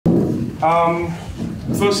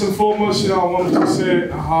First and foremost, I wanted to say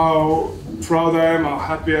how proud I am, how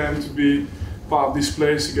happy I am to be part of this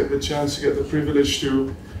place, to get the chance, to get the privilege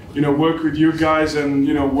to, work with you guys and,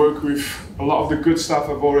 work with a lot of the good stuff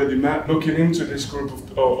I've already met. Looking into this group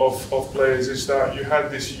of players is that you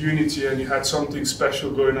had this unity and you had something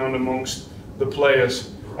special going on amongst the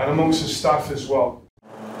players and amongst the staff as well.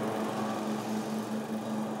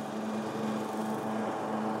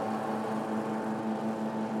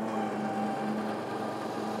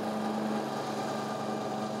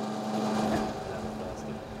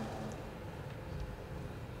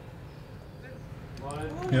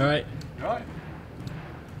 You alright? You alright?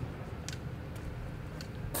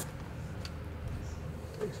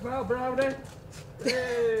 Big smile, Brownie.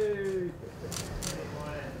 Hey!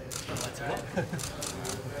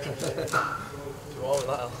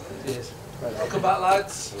 Cheers. Welcome back,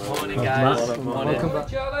 lads. Morning, guys. Welcome back,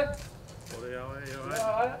 Charlie. Buddy, how are you?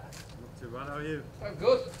 Alright? Not too bad, how are you? I'm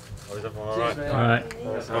good. Oh, is everyone alright? Alright.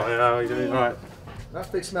 How are you doing? Alright. That's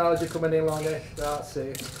big smile as you're coming in, Lonnie. That's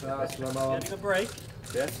it. That's Ramon. Getting a break.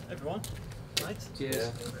 Yeah. Everyone. Right.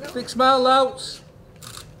 Cheers. Yeah. Big smile, Louts.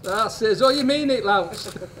 That's it. Oh, you mean it,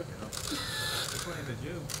 Louts.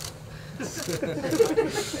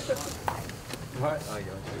 Right.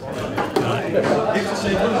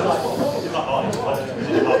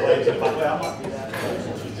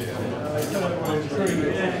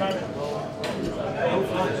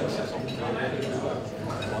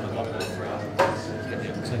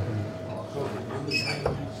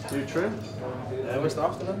 You trim? Where's the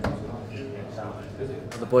after then?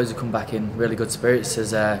 The boys have come back in really good spirits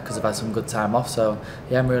because I've had some good time off. So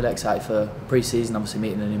yeah, I'm really excited for pre-season. Obviously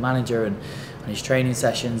meeting a new manager and his training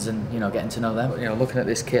sessions and getting to know them. Looking at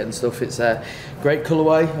this kit and stuff, it's a great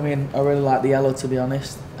colourway. I mean, I really like the yellow, to be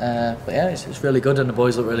honest. But yeah, it's really good and the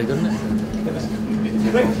boys look really good, isn't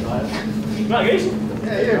it? Right, guys.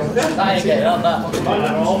 I ain't getting on that.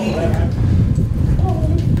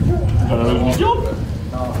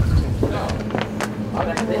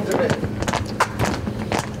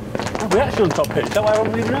 We're actually on top pitch, is that why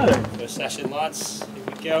everyone's leaving early? First session, lads, here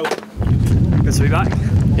we go. Good to be back?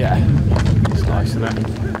 Yeah. It's nice, isn't it?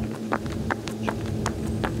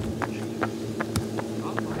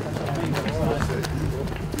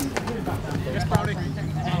 Yes, Brownie.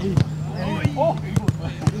 Oh!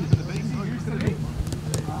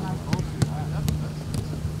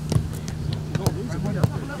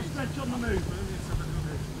 Stretch on the move.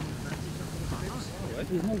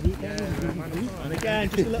 And again,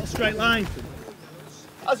 just a little straight line.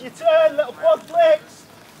 As you turn, little quad flicks.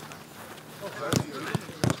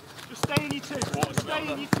 Just stay in your two. Stay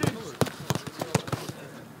in your two.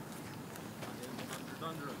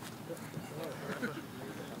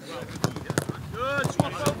 Good.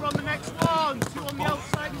 Swap over on the next one. Two on the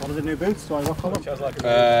outside. What are the new boots? Do I rock on them?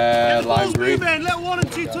 Lime green. Moving. Little 1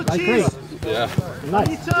 and 2 touches. Yeah. Nice.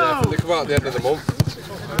 On your toe. They come out at the end of the month.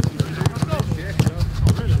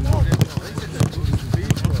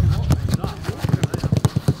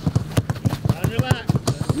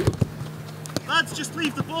 Lads, just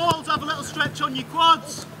leave the balls, have a little stretch on your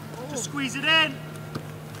quads, just squeeze it in,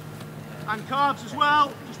 and calves as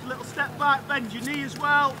well, just a little step back, bend your knee as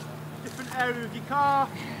well, different area of your calf.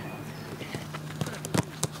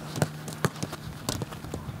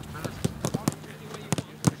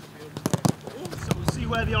 So we'll see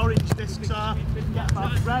where the orange discs are, get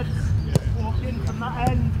about the red, walk in from that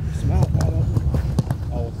end. Smell that.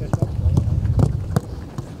 Oh, this one.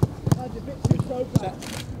 Lads, a bit too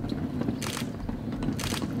focused.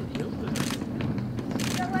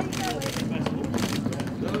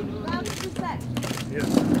 Yeah.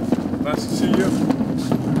 Nice to see you.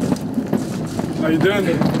 How you doing?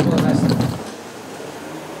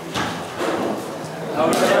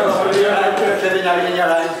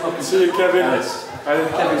 See you, Kevin.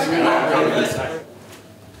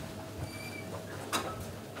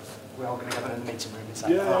 We're all going to go in the meeting room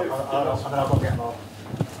inside. Yeah. And then I'll go get them all.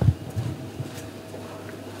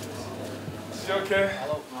 Is you okay?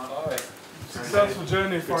 Hello, alright. Successful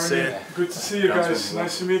journey finally. Good to see you guys.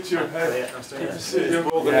 Nice to meet you. Hey, good to see you.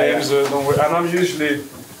 All the names, and I'm usually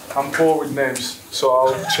poor with names, so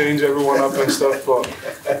I'll change everyone up and stuff. But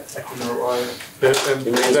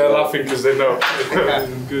they're laughing because they know.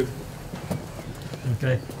 Good.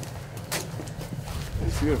 Okay.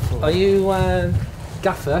 It's beautiful. Are you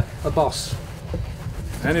gaffer or boss?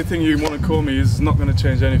 Anything you want to call me is not going to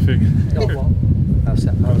change anything. No, what? I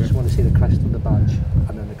just want to see the crest on the badge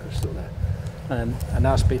and then the crystal there. And a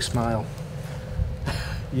nice big smile.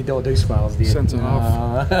 You don't do smiles, do you? Centre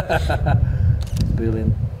half.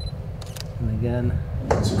 Brilliant. And again.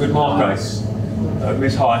 It's a good mark, guys.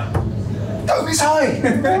 Miss high. Don't be high!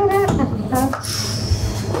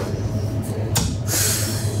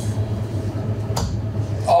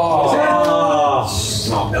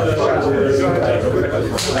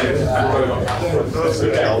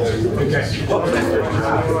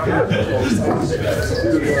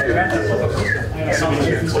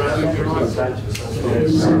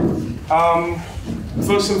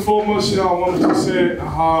 First and foremost, I wanted to say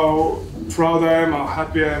how proud I am, how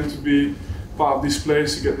happy I am to be part of this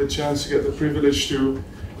place, to get the chance, to get the privilege to,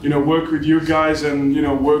 work with you guys and,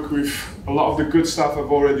 work with a lot of the good staff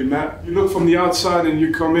I've already met. You look from the outside and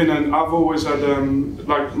you come in, and I've always had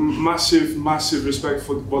massive respect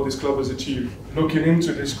for what this club has achieved. Looking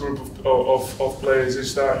into this group of players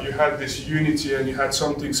is that you had this unity and you had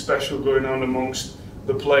something special going on amongst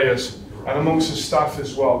the players and amongst the staff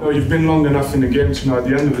as well. You've been long enough in the game to know at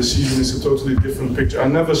the end of the season it's a totally different picture. I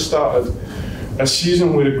never started a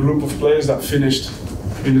season with a group of players that finished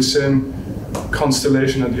in the same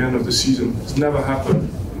constellation at the end of the season. It's never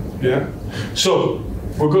happened. Yeah. So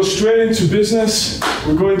we'll go straight into business.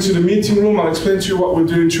 We'll go into the meeting room. I'll explain to you what we're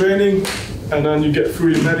doing training, and then you get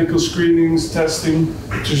through your medical screenings, testing.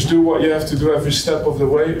 Just do what you have to do every step of the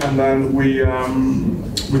way, and then we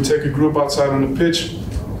take a group outside on the pitch.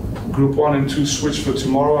 Group 1 and 2 switch for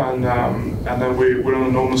tomorrow, and then we're on a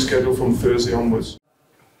normal schedule from Thursday onwards.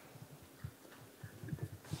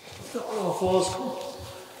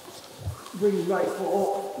 Bring your right foot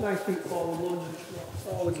up, nice feet forward, lunge,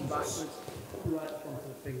 forwards and backwards, right up onto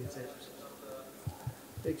the fingertips.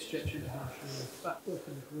 Big stretch in the hamstring, back up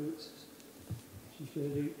in the glutes. She's going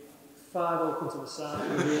to do 5 open to the side.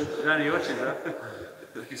 Randy, you watching that?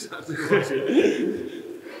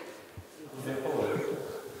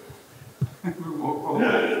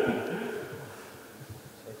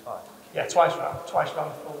 Yeah, twice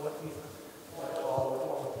round forward.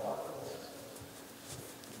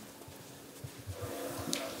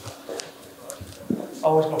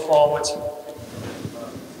 Always go forwards.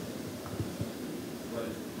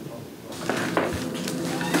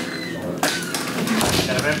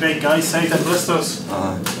 Get a bit big, guys. Save them blisters.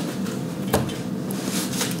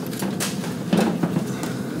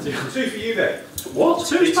 2 for you, mate. What?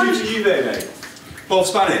 2 Spanish? 2 for you, mate. Both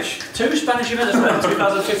Spanish. 2 Spanish you meant as well,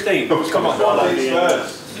 2015. Come on,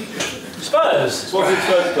 Spurs. Spurs? What did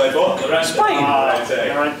Spurs play for? Spain? Right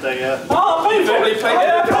there, yeah. Oh, I played for it.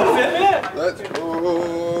 Yeah, I played for it, yeah. Let's go.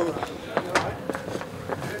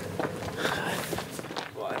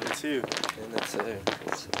 What, in the 2? In the 2.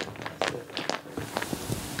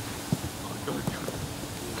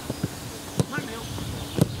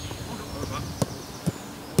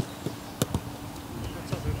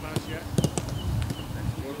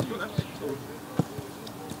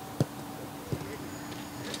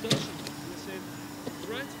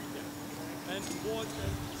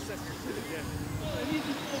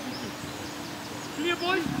 Clear,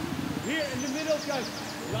 boys. Here in the middle, guys.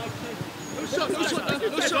 Right, no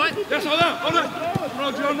shot. That's all that. Hold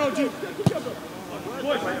on. No, G.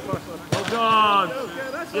 Boys. Well done.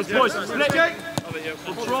 Yes, boys. Split.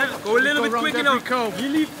 Go a little bit quicker now. You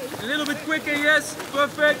leave a little bit quicker, yes.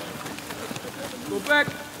 Perfect. Go back.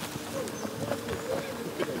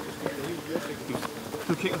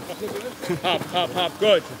 Hop.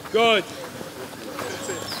 Good.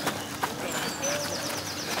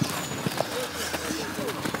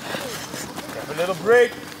 A little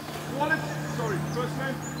break. Quality, sorry, first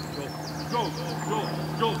name? Joel.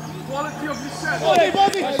 Quality of your set.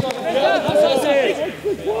 Body.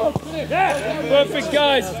 Yeah, perfect,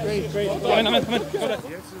 guys. Come on. You have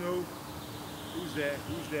to know who's there,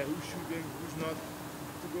 who's shooting, who's not.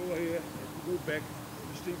 To go here, to go back.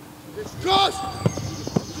 Cross!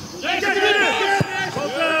 Yes! Well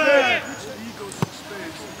done! He goes to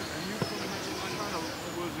space, and you come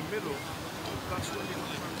towards the middle. That's when you're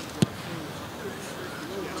trying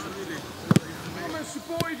to come and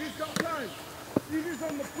support if he's got time. If he's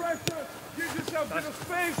under pressure, give yourself a bit of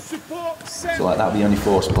space, support, send. So like that'll be only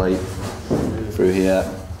force plate through here.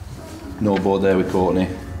 No board there with Courtney.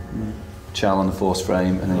 Chal on the force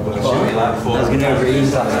frame, and then you've got I was going to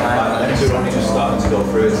overease that time. Just starting to go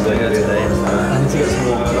through it today. I need to get some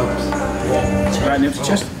more clubs. Right, knee up to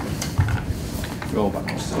chest. Roll back.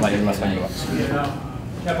 Like your left hand go back.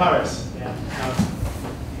 Yeah, Paris.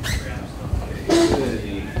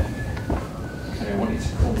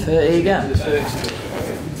 30 again.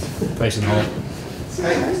 Facing home.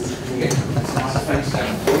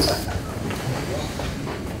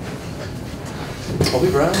 Bobby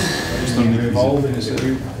Brown. Just underneath his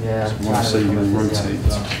hip. Yeah. So you rotate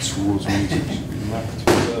towards me.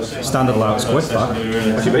 Standard loud squid back.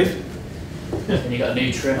 What's your beef? And you got a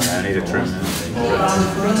new trim. I need a trim now.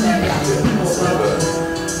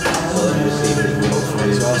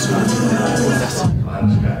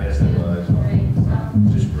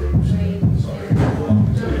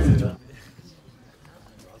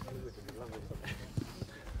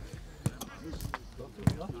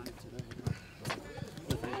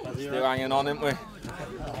 Still hanging on, aren't we?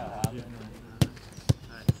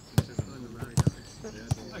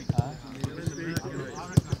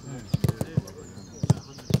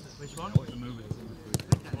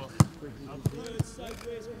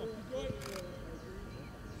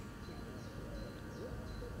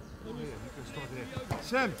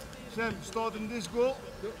 Sam, start in this goal.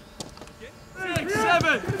 6,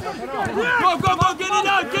 7. Go,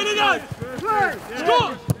 get it out.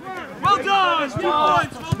 Score. Well done. 2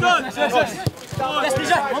 points, well done. Yes.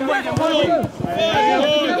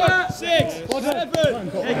 6, 7.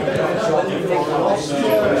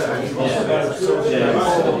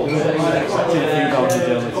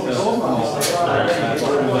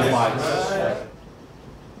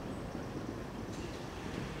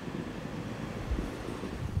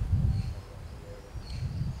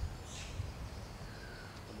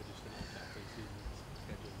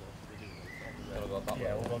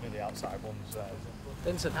 Yeah, we'll do the outside ones.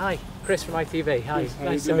 Vincent, hi. Chris from ITV. Hi. Yes,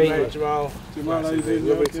 nice to meet you. Jamal, how are you doing?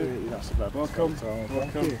 Lovely to meet you. That's about Welcome.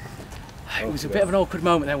 It was a bit of an awkward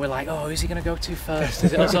moment then. We're like, oh, who's he going to go to first?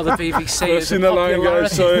 Is it also the BBC? I've seen the line,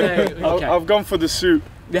 guys, so Okay. I've gone for the suit.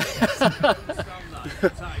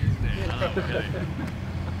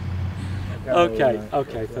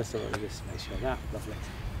 Okay, first of all, just make sure that. Lovely.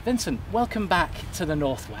 Vincent, welcome back to the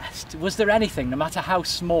Northwest. Was there anything, no matter how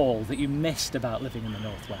small, that you missed about living in the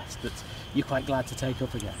Northwest that you're quite glad to take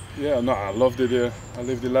up again? Yeah, no, I loved it here. I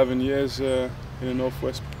lived 11 years in the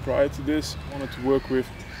Northwest prior to this. I wanted to work with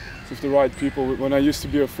the right people. When I used to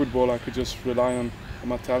be a footballer, I could just rely on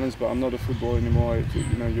my talents, but I'm not a footballer anymore.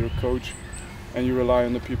 You know, you're a coach and you rely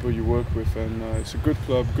on the people you work with, and it's a good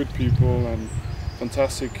club, good people, and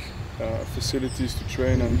fantastic facilities to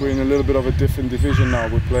train. And we're in a little bit of a different division now.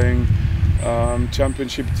 We're playing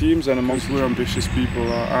championship teams, and amongst we're ambitious people.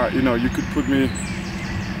 You know, you could put me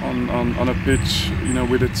on a pitch, you know,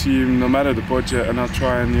 with a team, no matter the budget, and I'll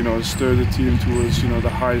try and, you know, stir the team towards, you know, the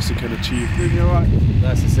highest it can achieve. You're right.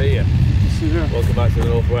 Nice to see you. Welcome back to the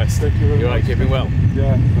Northwest. Thank you very much. You're right, keeping well?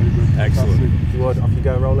 Yeah, very good. Excellent. Good. Off you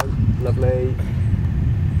go, Roland. Lovely.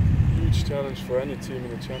 Huge challenge for any team in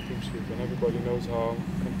the championship, and everybody knows how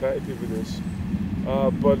competitive it is.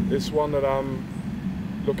 But it's one that I'm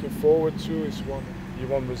looking forward to. It's one you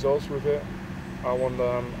want results with it. I want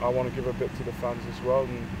to give a bit to the fans as well,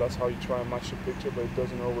 and that's how you try and match the picture. But it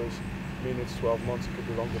doesn't always mean it's 12 months. It could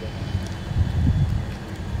be longer than that.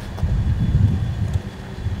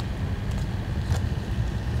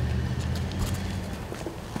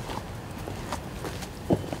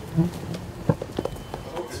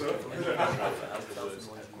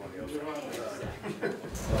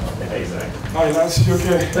 Hi lads, you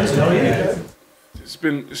okay?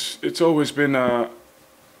 It's always been an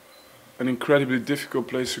incredibly difficult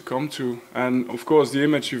place to come to, and of course the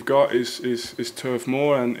image you've got is Turf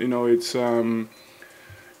Moor, and you know it's a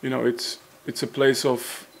place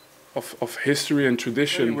of history and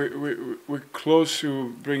tradition. We're close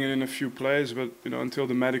to bringing in a few players, but you know, until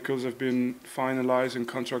the medicals have been finalised and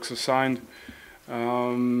contracts are signed,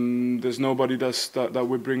 there's nobody that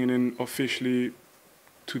we're bringing in officially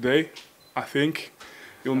today. I think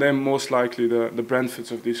you'll name most likely the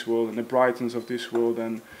Brentfords of this world and the Brightons of this world,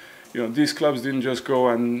 and you know, these clubs didn't just go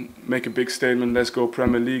and make a big statement, let's go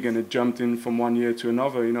Premier League, and it jumped in from one year to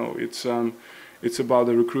another. You know, it's about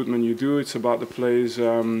the recruitment you do, it's about the players,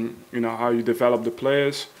 you know, how you develop the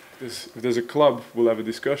players. If there's a club, we'll have a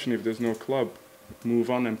discussion. If there's no club, move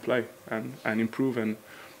on and play and improve and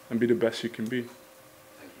be the best you can be.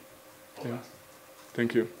 Thank you. Yeah.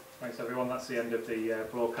 Thank you. Thanks everyone, that's the end of the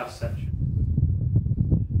broadcast section.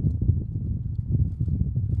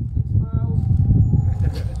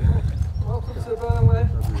 Welcome to Burnley.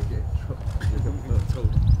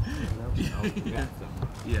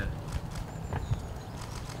 Yeah.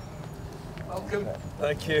 Welcome.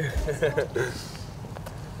 Thank you.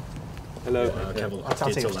 Hello. I'll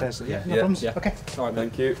take upstairs. Yeah, no Yeah. problems. Yeah. Okay. All right,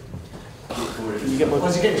 thank you. You get my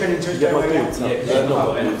boots?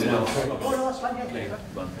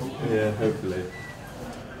 Yeah, hopefully.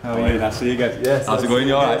 How are you? Nice to see you again. Yes. How's it going?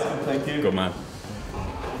 You alright? Thank you. Good man.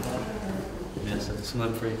 Yeah, so some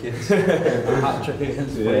of them free kids. Hat-trick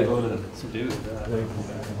against Some dude.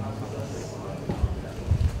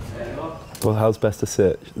 Well, how's best to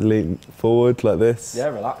sit? Lean forward like this? Yeah,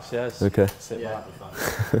 relax, yes. Okay. Sit back.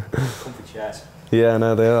 Comfy chairs. Yeah,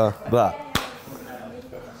 no, they are. That.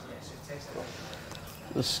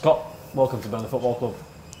 Scott welcome to Burnley Football Club.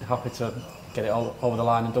 Happy to get it all over the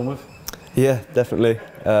line and done with? Yeah, definitely.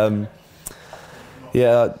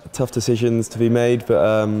 Yeah, tough decisions to be made,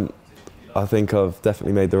 but I think I've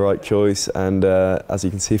definitely made the right choice, and as you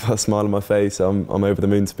can see by the smile on my face, I'm over the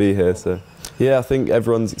moon to be here. So yeah, I think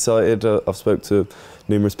everyone's excited. I've spoke to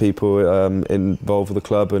numerous people involved with the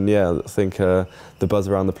club, and yeah, I think the buzz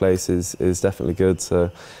around the place is definitely good.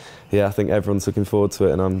 So yeah, I think everyone's looking forward to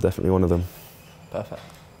it, and I'm definitely one of them. Perfect.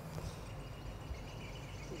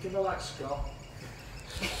 Give a like, Scott.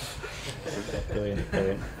 Brilliant,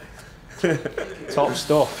 brilliant. Top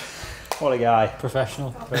stuff. What a guy.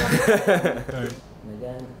 Professional. Again.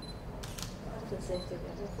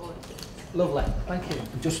 Lovely, thank you.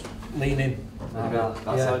 Just lean in. That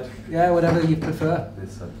yeah. side? Yeah, whatever you prefer.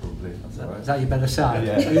 This side probably. That's all right. Is that your better side?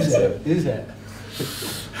 Yeah. Is it? Is it?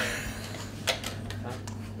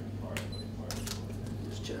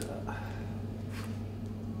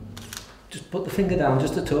 Just put the finger down,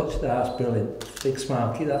 just a touch. That's brilliant. Big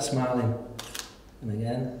smile. Keep that smiling. And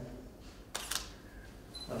again.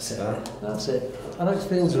 That's it. That's it. I know it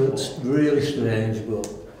feels really strange, but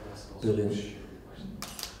brilliant.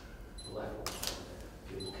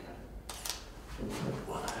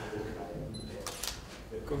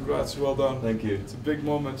 Congrats, well done. Thank you. It's a big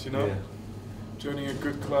moment, you know. Yeah. Joining a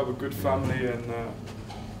good club, a good family, and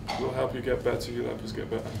we'll help you get better. You'll help us get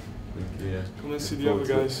better. Thank you. Yeah. Come and see the other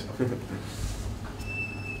guys.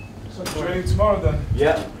 So training tomorrow then?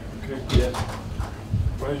 Yeah. Okay. Yeah.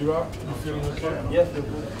 Where you are? You feeling okay? Yeah, feel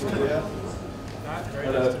good. Yeah.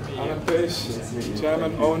 Hello. Alan Pace,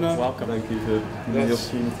 chairman, owner. Welcome. Thank you for giving me the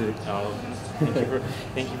opportunity. Oh,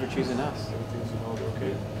 thank you for choosing us. Everything's in order,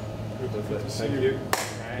 okay? Good to see Thank you. you.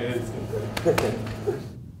 Good.